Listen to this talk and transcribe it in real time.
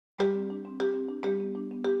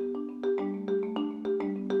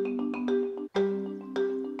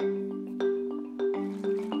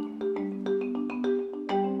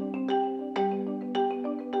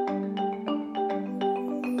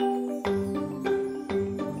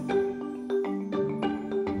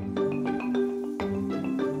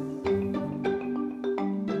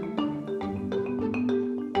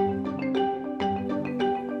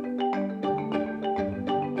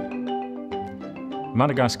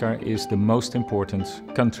Madagascar is the most important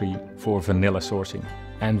country for vanilla sourcing.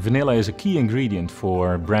 And vanilla is a key ingredient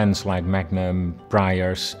for brands like Magnum,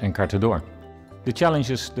 Breyers and Cartador. The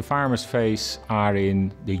challenges the farmers face are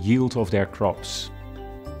in the yield of their crops.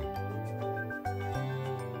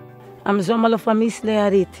 Amizao malofa misy le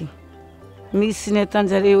arety. Misy ny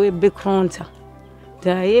atanjareo hoe bekronta.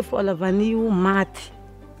 Dia efa lavanio maty.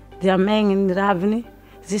 Dia maigny ny raviny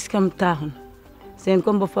jusqu'à amin'ny tahony. Zay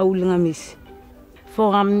koa mba fa olagna misy. Fô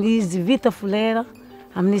amin'izy vita folera,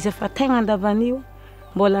 amin'izy efa tegna andavanio,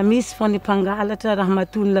 mbola misy fô ny mpangalatra raha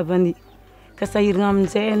matony lavany. Ka sahiragna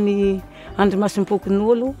amin'izay ny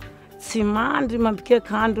andrimasom-pokon'olo tsy mandry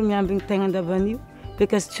mampikakandro miambigny tegna andavanio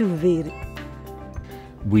because tsy ho very.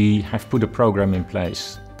 We have put a program in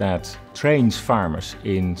place that trains farmers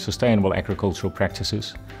in sustainable agricultural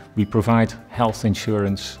practices. We provide health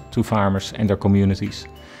insurance to farmers and their communities.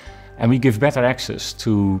 And we give better access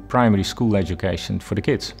to primary school education for the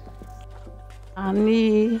kids.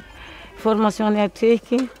 Ny formation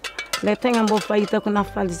atriky, le tegna mbo fahitako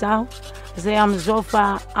nafaly zaho, zay amizao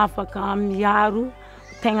fa afaka miaro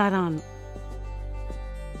tegna rano.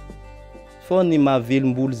 Fô ny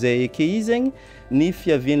mahavelom-bolo zay eke izegny, ny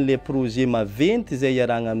fiavian'le projet maventy zay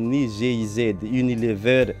iaragna amin'ny GIZ,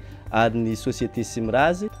 Unilever ary ny société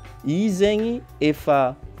Symrise, izegny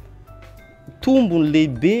efa tombony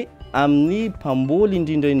lehibe amin'ny mpamboly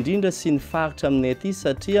indrindra sy ny faritra aminay aty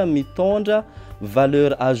satria mitondra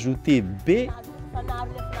valeur ajoutée be.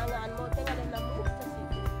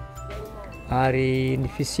 Ary ny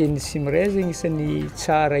fisian'ny Symrise zegny isan'ny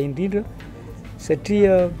tsara indrindra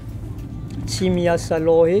satria tsy miasa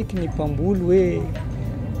loha eky ny mpamboly hoe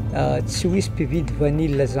tsy ho isy mpividy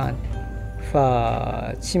vanille zany fa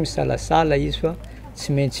tsy misalasala izy fa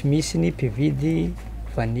tsy maintsy misy ny mpividy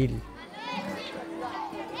vanille.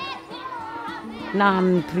 Na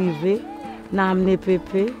amin'ny privé, na amin'ny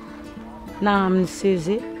EPP, na amin'ny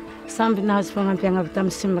CG, samby nahazo fagnampiagna avy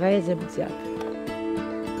tamin'ny Symrise aby jiaby.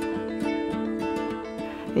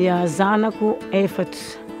 Ya zanako 4.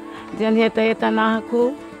 Dia ny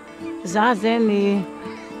etaetanahako, za zany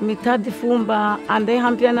mitady fomba andeha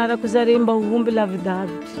hampianarako zare mba ho omby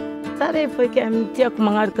lavidavitra. Tsara fa tiako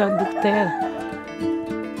magnaraka dokotera.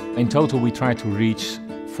 In total we try to reach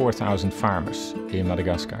 4,000 farmers in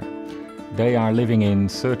Madagascar. They are living in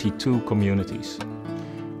 32 communities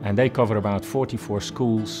and they cover about 44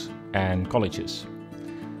 schools and colleges.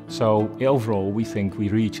 So overall we think we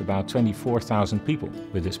reach about 24,000 people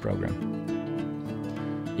with this program.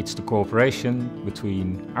 It's the cooperation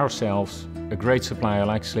between ourselves, a great supplier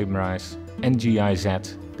like Symrise and GIZ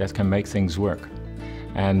that can make things work.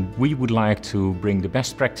 And we would like to bring the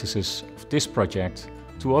best practices of this project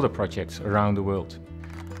to other projects around the world.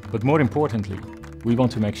 But more importantly, we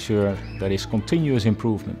want to make sure there is continuous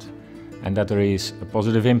improvement and that there is a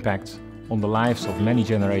positive impact on the lives of many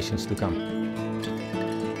generations to come.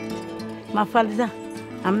 Mafaly za,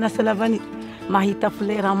 amina salavany, mahita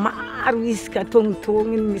folera maro isaka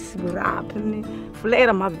tongotongony misy rapiny,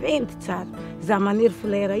 folera maventy tsara. Za maniry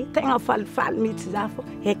folera io tegna falifaly mihitsy za fô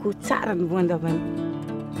haiko tsara ny voandavany.